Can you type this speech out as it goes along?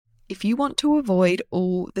if you want to avoid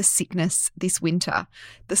all the sickness this winter,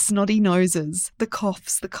 the snotty noses, the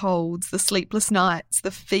coughs, the colds, the sleepless nights, the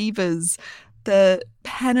fevers, the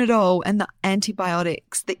Panadol and the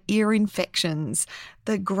antibiotics, the ear infections,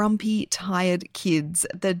 the grumpy, tired kids,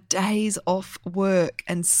 the days off work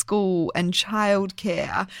and school and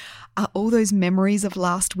childcare, are all those memories of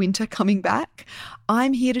last winter coming back?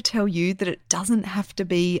 I'm here to tell you that it doesn't have to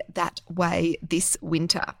be that way this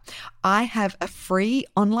winter. I have a free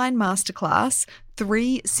online masterclass,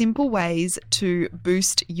 3 simple ways to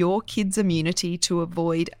boost your kids' immunity to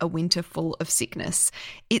avoid a winter full of sickness.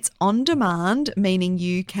 It's on demand, meaning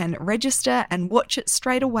you can register and watch it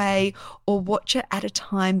straight away or watch it at a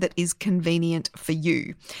time that is convenient for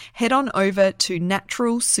you. Head on over to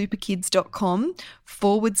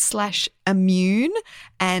naturalsuperkids.com/immune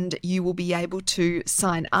and you will be able to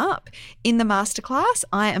sign up. In the masterclass,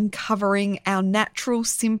 I am covering our natural,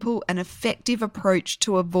 simple and effective approach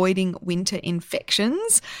to avoiding winter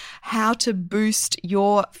infections, how to boost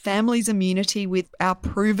your family's immunity with our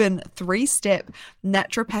proven 3-step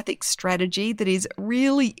naturopathic strategy that is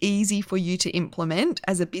really easy for you to implement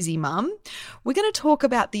as a busy mum. We're going to talk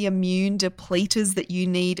about the immune depleters that you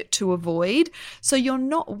need to avoid so you're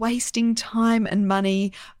not wasting time and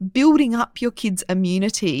money building up your kids'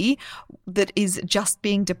 immunity that is just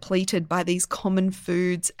being depleted by these common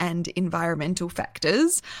foods and environmental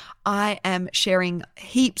factors. I am sharing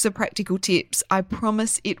heaps of practical tips. I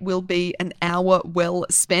promise it will be an hour well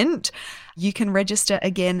spent. You can register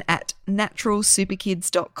again at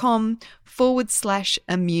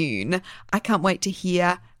naturalsuperkids.com/immune. I can't wait to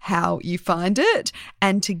hear how you find it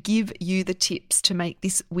and to give you the tips to make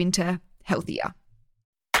this winter healthier.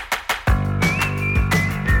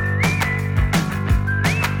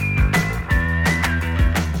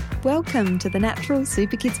 Welcome to the Natural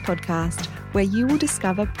Super Kids podcast, where you will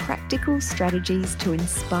discover practical strategies to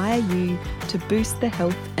inspire you to boost the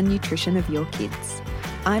health and nutrition of your kids.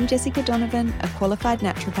 I'm Jessica Donovan, a qualified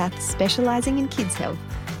naturopath specialising in kids' health,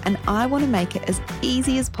 and I want to make it as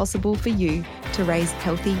easy as possible for you to raise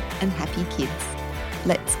healthy and happy kids.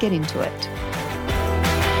 Let's get into it.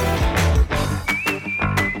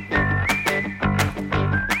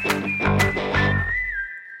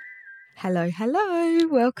 Hello.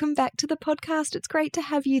 Welcome back to the podcast. It's great to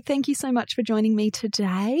have you. Thank you so much for joining me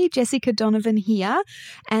today. Jessica Donovan here.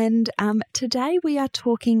 And today we are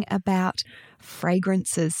talking about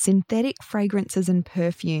fragrances, synthetic fragrances and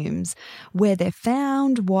perfumes, where they're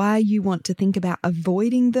found, why you want to think about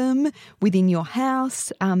avoiding them within your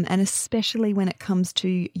house, and especially when it comes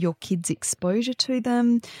to your kids' exposure to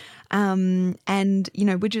them. And, you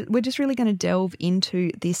know, we're just really going to delve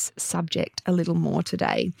into this subject a little more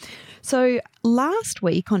today. So last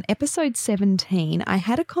week on episode 17, I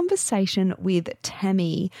had a conversation with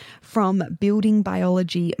Tammy from Building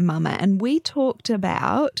Biology Mama, and we talked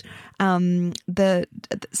about some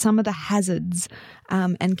of the hazards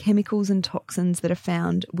and chemicals and toxins that are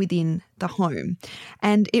found within the home.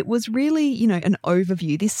 And it was really, you know, an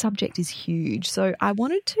overview. This subject is huge. So I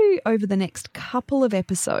wanted to, over the next couple of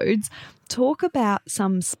episodes, talk about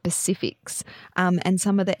some specifics and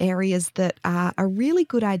some of the areas that are a really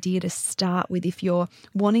good idea to start with if you're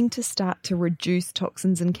wanting to start to reduce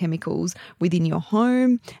toxins and chemicals within your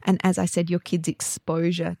home and, as I said, your kids'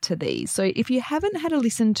 exposure to these. So if you haven't had a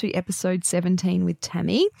listen to episode 17 with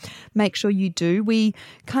Tammy, make sure you do. We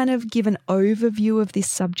kind of give an overview of this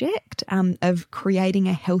subject of creating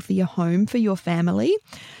a healthier home for your family.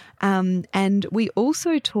 And we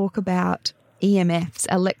also talk about EMFs,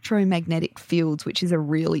 electromagnetic fields, which is a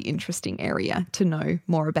really interesting area to know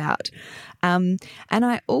more about. And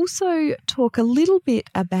I also talk a little bit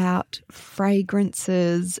about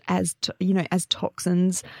fragrances as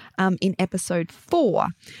toxins in episode 4,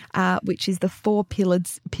 which is the 4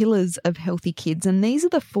 pillars of healthy kids. And these are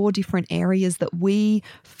the 4 different areas that we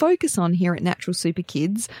focus on here at Natural Super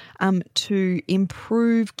Kids to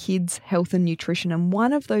improve kids' health and nutrition. And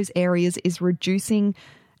one of those areas is reducing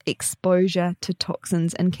exposure to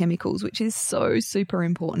toxins and chemicals, which is so super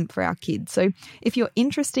important for our kids. So if you're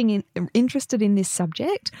interested in this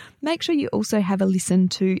subject, make sure you also have a listen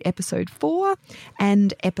to episode 4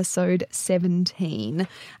 and episode 17,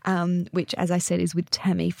 which, as I said, is with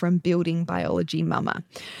Tammy from Building Biology Mama.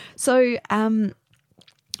 So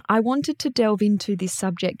I wanted to delve into this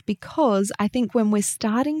subject because I think when we're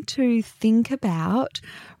starting to think about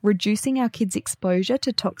reducing our kids' exposure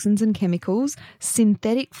to toxins and chemicals,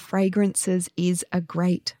 synthetic fragrances is a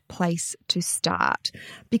great place to start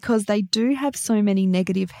because they do have so many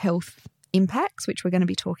negative health impacts, which we're going to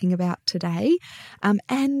be talking about today,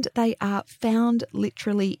 and they are found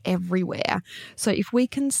literally everywhere. So if we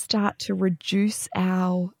can start to reduce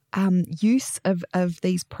our use of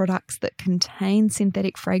these products that contain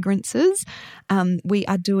synthetic fragrances, we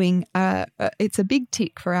are doing, it's a big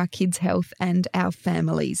tick for our kids' health and our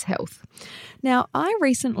family's health. Now, I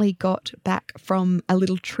recently got back from a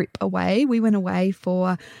little trip away. We went away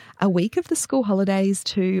for a week of the school holidays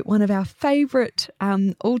to one of our favourite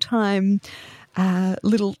all-time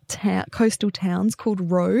little coastal towns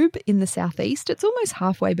called Robe in the southeast. It's almost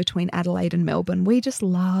halfway between Adelaide and Melbourne. We just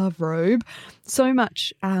love Robe. So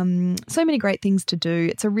much, so many great things to do.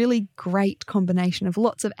 It's a really great combination of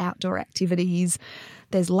lots of outdoor activities.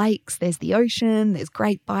 There's lakes, there's the ocean, there's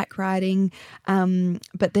great bike riding,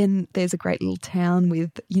 but then there's a great little town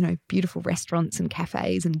with, beautiful restaurants and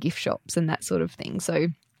cafes and gift shops and that sort of thing. So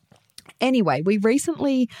anyway, we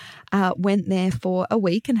recently went there for a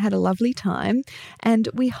week and had a lovely time, and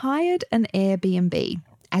we hired an Airbnb,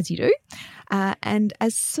 as you do. And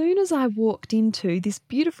as soon as I walked into this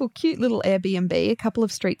beautiful, cute little Airbnb a couple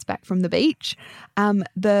of streets back from the beach,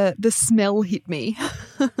 the smell hit me.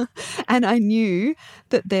 And I knew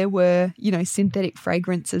that there were, synthetic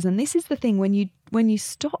fragrances. And this is the thing, when you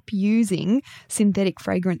stop using synthetic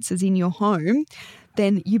fragrances in your home,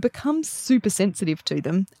 then you become super sensitive to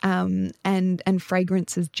them, and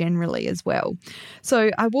fragrances generally as well.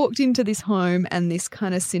 So I walked into this home and this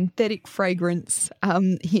kind of synthetic fragrance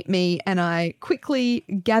hit me, and I quickly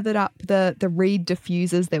gathered up the reed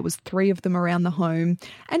diffusers. There was 3 of them around the home,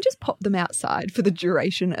 and just popped them outside for the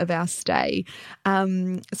duration of our stay.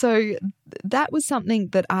 So that was something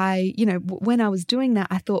that I, when I was doing that,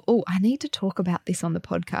 I thought, I need to talk about this on the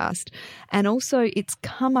podcast. And also it's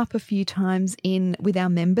come up a few times with our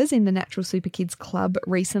members in the Natural Super Kids Club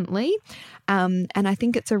recently. And I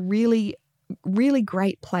think it's a really, really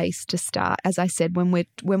great place to start, as I said, when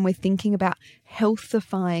we're thinking about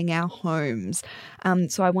healthifying our homes.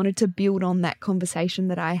 So I wanted to build on that conversation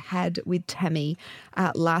that I had with Tammy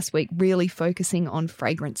last week, really focusing on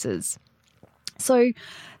fragrances. So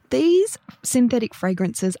these synthetic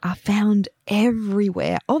fragrances are found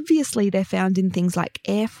everywhere. Obviously, they're found in things like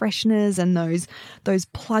air fresheners and those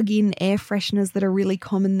plug-in air fresheners that are really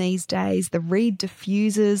common these days, the reed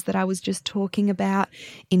diffusers that I was just talking about,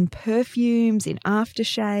 in perfumes, in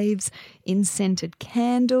aftershaves, in scented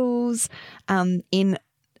candles, in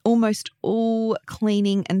almost all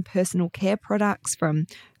cleaning and personal care products, from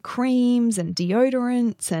creams and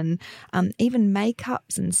deodorants and even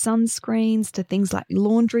makeups and sunscreens to things like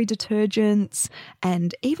laundry detergents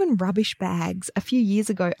and even rubbish bags. A few years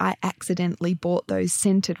ago, I accidentally bought those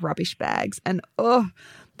scented rubbish bags, and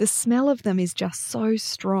the smell of them is just so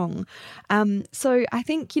strong. So I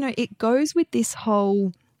think, it goes with this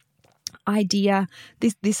whole idea,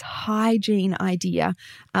 this hygiene idea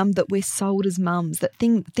that we're sold as mums, that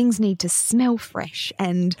things need to smell fresh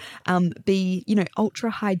and be,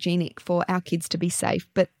 ultra hygienic for our kids to be safe.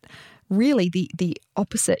 But really the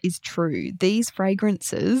opposite is true. These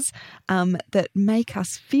fragrances that make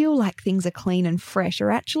us feel like things are clean and fresh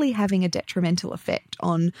are actually having a detrimental effect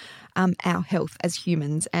on our health as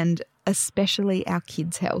humans, and especially our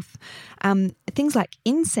kids' health. Things like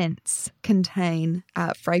incense contain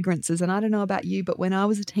fragrances, and I don't know about you, but when I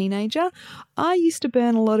was a teenager, I used to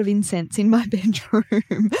burn a lot of incense in my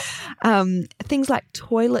bedroom. Things like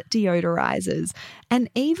toilet deodorizers, and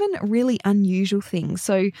even really unusual things.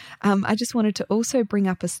 So I just wanted to also bring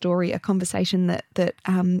up a conversation that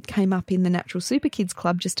came up in the Natural Super Kids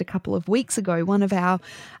Club just a couple of weeks ago. One of our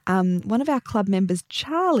club members,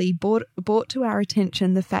 Charlie, brought to our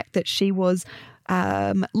attention the fact that she was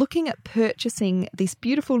looking at purchasing this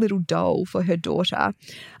beautiful little doll for her daughter,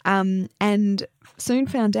 and soon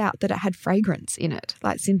found out that it had fragrance in it,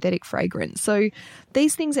 like synthetic fragrance. So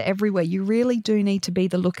these things are everywhere. You really do need to be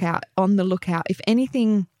on the lookout. If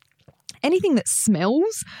anything that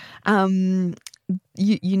smells,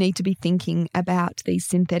 you need to be thinking about these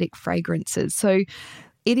synthetic fragrances. So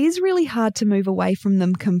it is really hard to move away from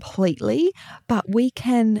them completely, but we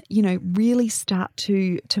can, really start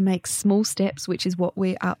to make small steps, which is what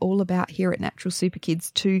we are all about here at Natural Super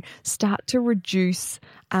Kids, to start to reduce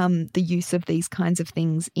the use of these kinds of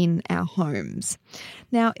things in our homes.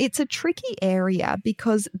 Now, it's a tricky area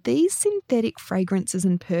because these synthetic fragrances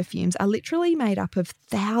and perfumes are literally made up of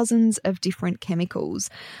thousands of different chemicals,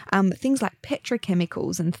 things like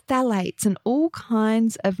petrochemicals and phthalates and all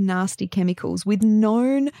kinds of nasty chemicals with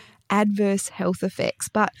known adverse health effects.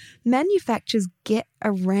 But manufacturers get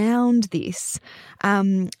around this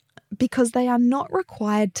because they are not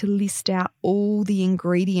required to list out all the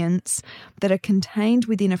ingredients that are contained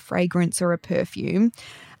within a fragrance or a perfume.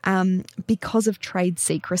 because of trade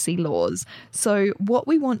secrecy laws. So what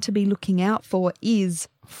we want to be looking out for is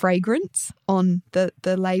fragrance on the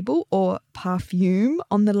label or perfume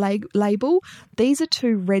on the label. These are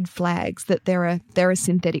two red flags that there are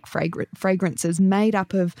synthetic fragrances made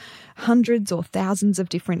up of hundreds or thousands of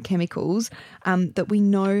different chemicals that we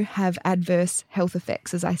know have adverse health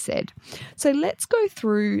effects, as I said. So let's go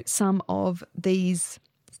through some of these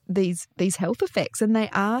health effects, and they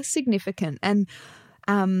are significant. And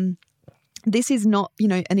this is not,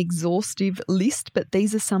 an exhaustive list, but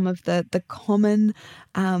these are some of the common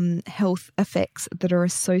health effects that are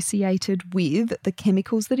associated with the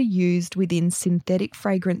chemicals that are used within synthetic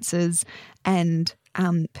fragrances and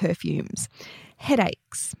perfumes.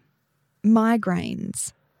 Headaches,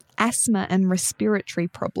 migraines, asthma and respiratory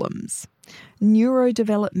problems,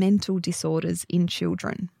 neurodevelopmental disorders in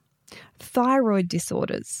children, thyroid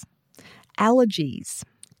disorders, allergies,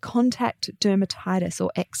 contact dermatitis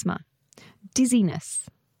or eczema, dizziness,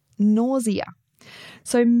 nausea.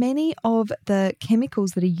 So many of the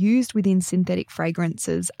chemicals that are used within synthetic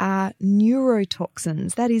fragrances are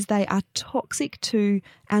neurotoxins. That is, they are toxic to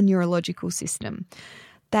our neurological system.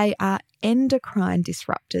 They are endocrine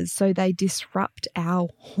disruptors, so they disrupt our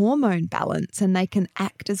hormone balance and they can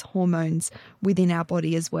act as hormones within our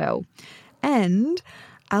body as well. And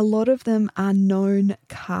a lot of them are known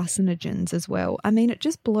carcinogens as well. I mean, it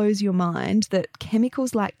just blows your mind that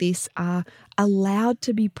chemicals like this are allowed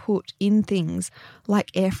to be put in things like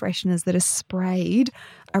air fresheners that are sprayed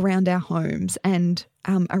around our homes and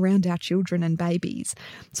around our children and babies.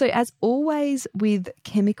 So as always with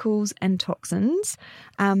chemicals and toxins,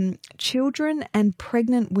 children and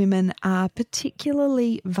pregnant women are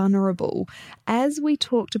particularly vulnerable. As we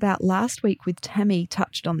talked about last week with Tammy,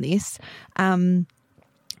 touched on this,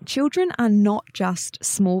 children are not just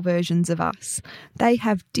small versions of us. They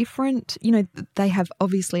have different, they have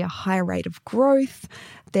obviously a higher rate of growth.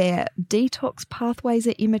 Their detox pathways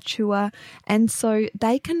are immature, and so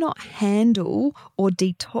they cannot handle or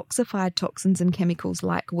detoxify toxins and chemicals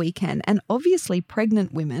like we can. And obviously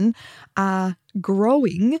pregnant women are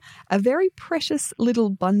growing a very precious little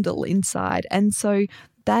bundle inside. And so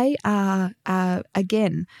they are,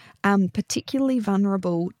 again, particularly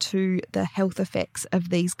vulnerable to the health effects of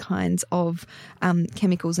these kinds of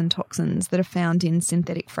chemicals and toxins that are found in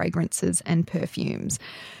synthetic fragrances and perfumes.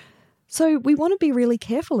 So we want to be really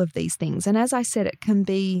careful of these things. And as I said, it can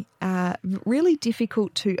be really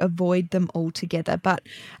difficult to avoid them altogether. But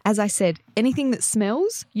as I said, anything that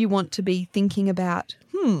smells, you want to be thinking about,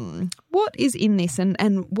 what is in this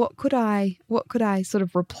and what could I sort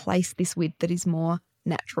of replace this with that is more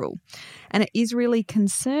natural. And it is really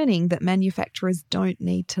concerning that manufacturers don't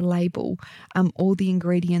need to label all the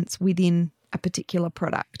ingredients within a particular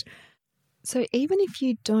product. So even if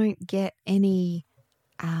you don't get any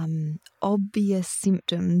obvious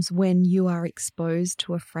symptoms when you are exposed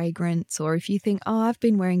to a fragrance, or if you think, I've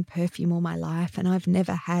been wearing perfume all my life and I've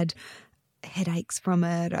never had headaches from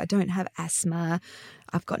it, I don't have asthma,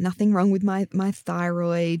 I've got nothing wrong with my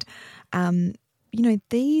thyroid,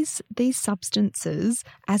 these substances,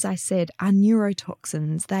 as I said, are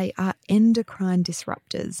neurotoxins. They are endocrine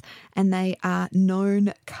disruptors, and they are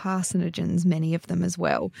known carcinogens, many of them as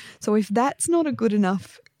well. So if that's not a good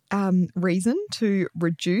enough reason to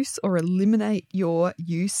reduce or eliminate your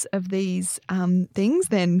use of these things,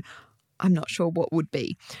 then I'm not sure what would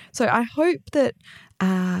be. So I hope that,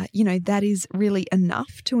 that is really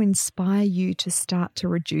enough to inspire you to start to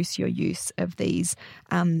reduce your use of these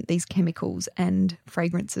chemicals and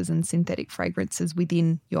fragrances and synthetic fragrances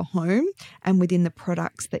within your home and within the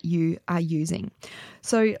products that you are using.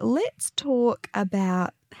 So let's talk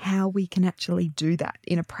about how we can actually do that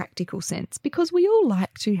in a practical sense, because we all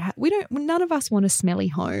like to none of us want a smelly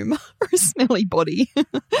home or a smelly body.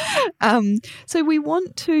 So we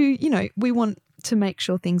want to make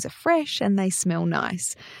sure things are fresh and they smell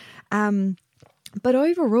nice. But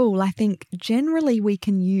overall, I think generally we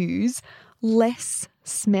can use less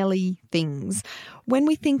smelly things. When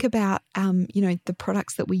we think about, the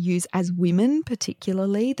products that we use as women,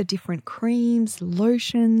 particularly the different creams,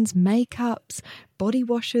 lotions, makeups, body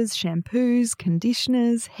washes, shampoos,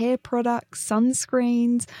 conditioners, hair products,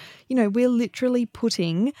 sunscreens, we're literally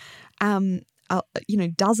putting,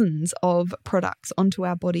 dozens of products onto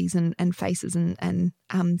our bodies and faces and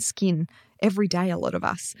skin every day, a lot of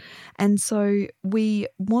us. And so we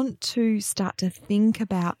want to start to think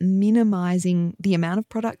about minimizing the amount of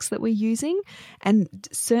products that we're using, and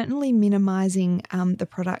certainly minimizing the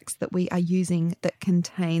products that we are using that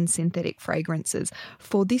contain synthetic fragrances.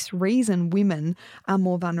 For this reason, women are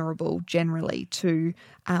more vulnerable generally to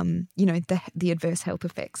the adverse health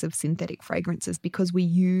effects of synthetic fragrances, because we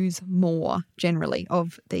use more generally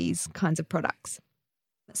of these kinds of products.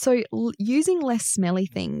 So using less smelly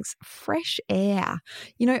things, fresh air,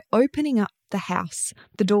 opening up the house,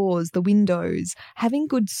 the doors, the windows, having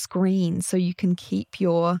good screens so you can keep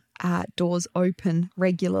your doors open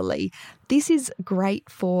regularly. This is great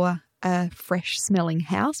for a fresh smelling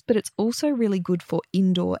house, but it's also really good for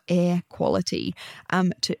indoor air quality,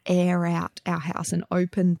 to air out our house and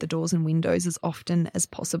open the doors and windows as often as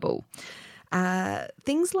possible.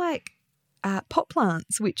 Things like pot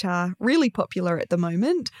plants, which are really popular at the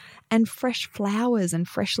moment, and fresh flowers and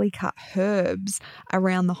freshly cut herbs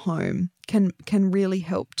around the home can really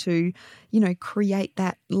help to, create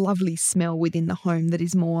that lovely smell within the home that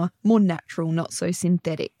is more natural, not so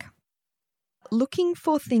synthetic. Looking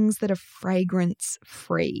for things that are fragrance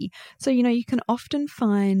free. So, you can often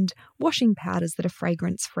find washing powders that are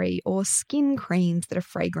fragrance free, or skin creams that are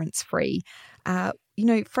fragrance free.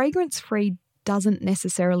 Fragrance free doesn't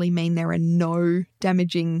necessarily mean there are no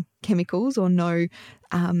damaging chemicals or no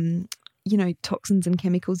toxins and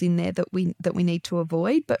chemicals in there that we need to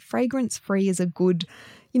avoid. But fragrance free is a good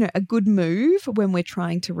move when we're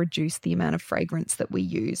trying to reduce the amount of fragrance that we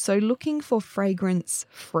use. So looking for fragrance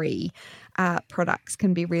free products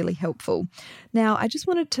can be really helpful. Now, I just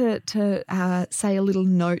wanted to say a little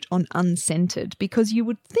note on unscented, because you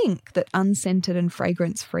would think that unscented and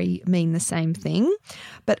fragrance free mean the same thing,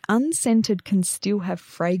 but unscented can still have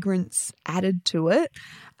fragrance added to it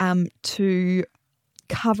to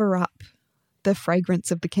cover up the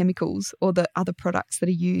fragrance of the chemicals or the other products that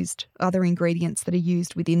are used, other ingredients that are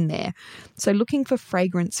used within there. So looking for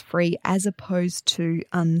fragrance free as opposed to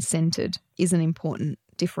unscented is an important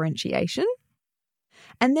differentiation.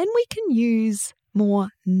 And then we can use more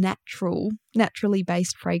naturally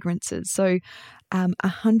based fragrances. So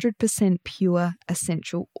 100% pure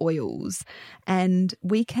essential oils. And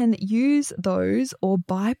we can use those or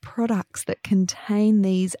buy products that contain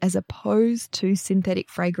these as opposed to synthetic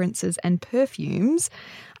fragrances and perfumes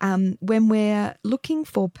when we're looking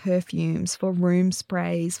for perfumes, for room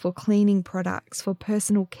sprays, for cleaning products, for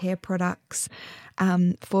personal care products,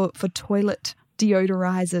 for toilet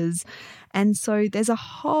deodorizers. And so there's a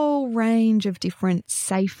whole range of different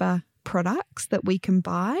safer products that we can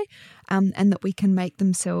buy and that we can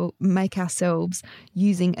make ourselves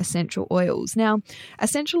using essential oils. Now,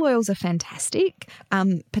 essential oils are fantastic,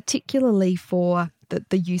 particularly for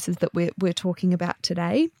the uses that we're talking about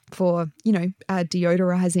today, for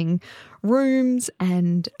deodorizing rooms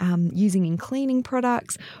and using in cleaning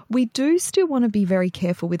products. We do still want to be very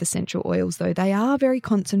careful with essential oils, though. They are very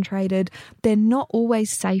concentrated. They're not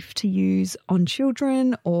always safe to use on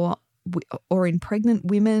children or in pregnant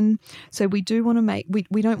women. So we do want to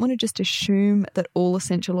we don't want to just assume that all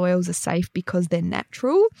essential oils are safe because they're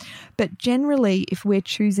natural. But generally, if we're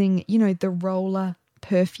choosing, the roller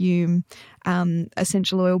perfume,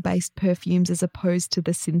 essential oil based perfumes as opposed to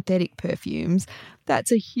the synthetic perfumes,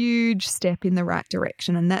 that's a huge step in the right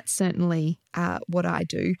direction. And that's certainly what I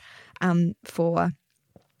do for,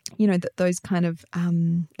 those kind of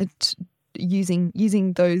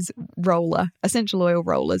using those essential oil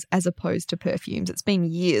rollers as opposed to perfumes. It's been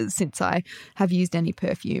years since I have used any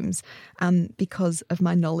perfumes because of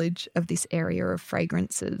my knowledge of this area of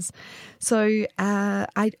fragrances. So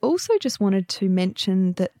I also just wanted to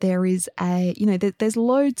mention that there is there's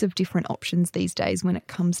loads of different options these days when it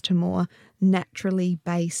comes to more naturally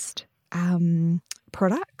based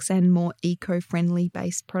products and more eco-friendly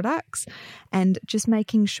based products, and just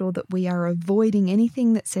making sure that we are avoiding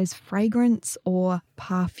anything that says fragrance or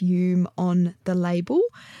perfume on the label.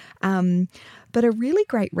 But a really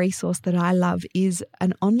great resource that I love is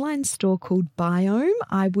an online store called Biome.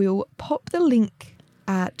 I will pop the link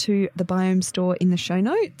to the Biome store in the show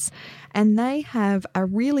notes, and they have a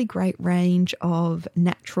really great range of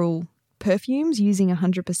natural perfumes using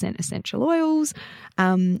 100% essential oils,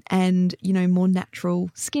 and more natural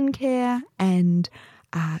skincare and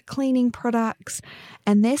cleaning products,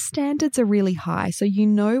 and their standards are really high. So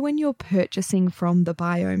when you're purchasing from the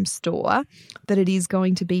Biome store that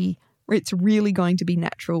it's really going to be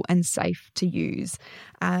natural and safe to use.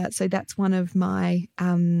 So that's one of my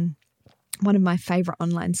favorite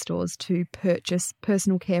online stores to purchase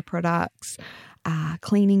personal care products,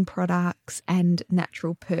 cleaning products, and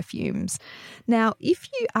natural perfumes. Now, if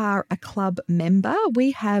you are a club member,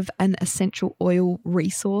 we have an essential oil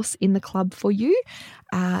resource in the club for you.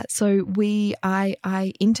 I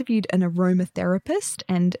interviewed an aromatherapist,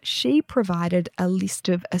 and she provided a list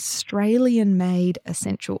of Australian-made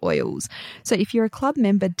essential oils. So if you're a club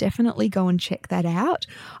member, definitely go and check that out.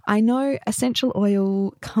 I know essential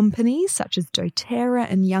oil companies such as doTERRA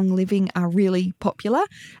and Young Living are really popular,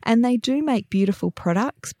 and they do make beautiful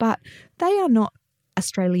products, but they are not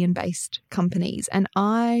Australian-based companies. And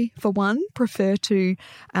I, for one, prefer to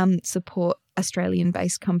support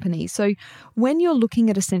Australian-based companies. So when you're looking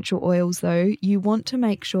at essential oils, though, you want to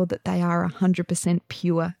make sure that they are 100%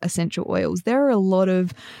 pure essential oils. There are a lot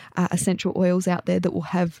of essential oils out there that will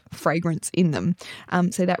have fragrance in them.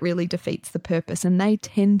 So that really defeats the purpose, and they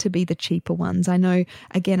tend to be the cheaper ones. I know,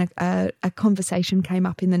 again, a conversation came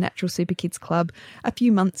up in the Natural Super Kids Club a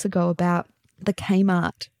few months ago about the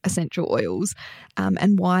Kmart essential oils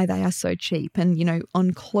and why they are so cheap. And, you know,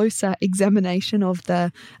 on closer examination of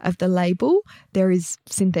the label, there is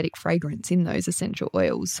synthetic fragrance in those essential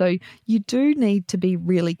oils. So you do need to be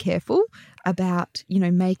really careful about, you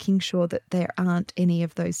know, making sure that there aren't any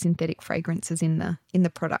of those synthetic fragrances in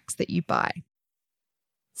the products that you buy.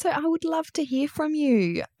 So I would love to hear from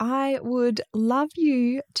you. I would love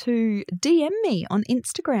you to DM me on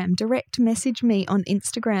Instagram, direct message me on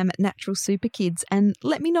Instagram at Natural Super Kids, and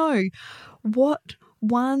let me know what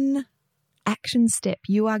one action step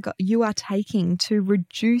you are taking to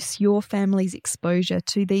reduce your family's exposure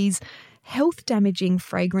to these health-damaging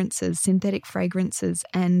fragrances, synthetic fragrances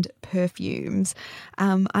and perfumes.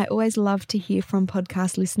 I always love to hear from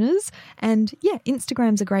podcast listeners, and yeah,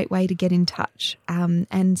 Instagram's a great way to get in touch.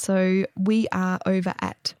 And so we are over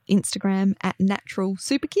at Instagram at Natural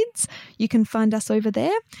Super Kids. You can find us over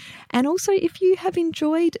there. And also, if you have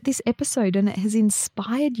enjoyed this episode and it has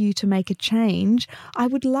inspired you to make a change, I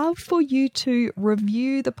would love for you to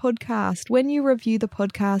review the podcast. When you review the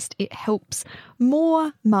podcast, it helps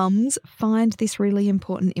more mums find this really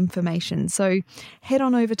important information. So head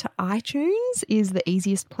on over to iTunes is the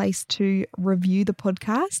easiest place to review the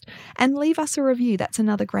podcast, and leave us a review. That's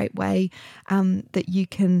another great way that you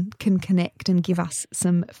can connect and give us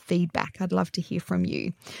some feedback. I'd love to hear from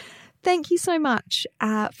you. Thank you so much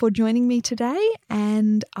for joining me today,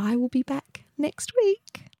 and I will be back next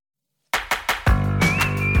week.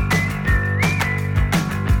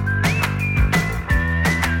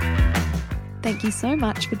 Thank you so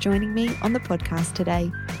much for joining me on the podcast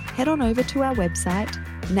today. Head on over to our website,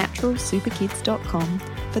 naturalsuperkids.com,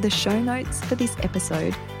 for the show notes for this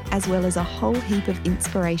episode, as well as a whole heap of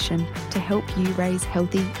inspiration to help you raise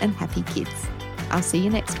healthy and happy kids. I'll see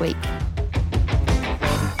you next week.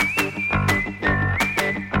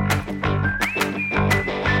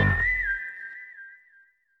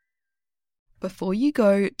 Before you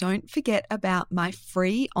go, don't forget about my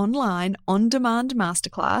free online on-demand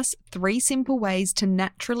masterclass, 3 simple ways to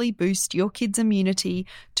naturally boost your kids' immunity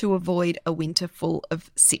to avoid a winter full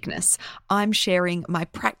of sickness. I'm sharing my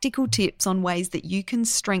practical tips on ways that you can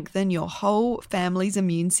strengthen your whole family's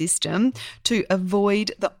immune system to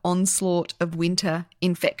avoid the onslaught of winter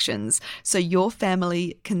infections, so your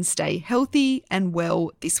family can stay healthy and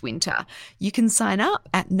well this winter. You can sign up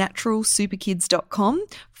at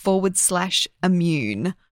naturalsuperkids.com/immune.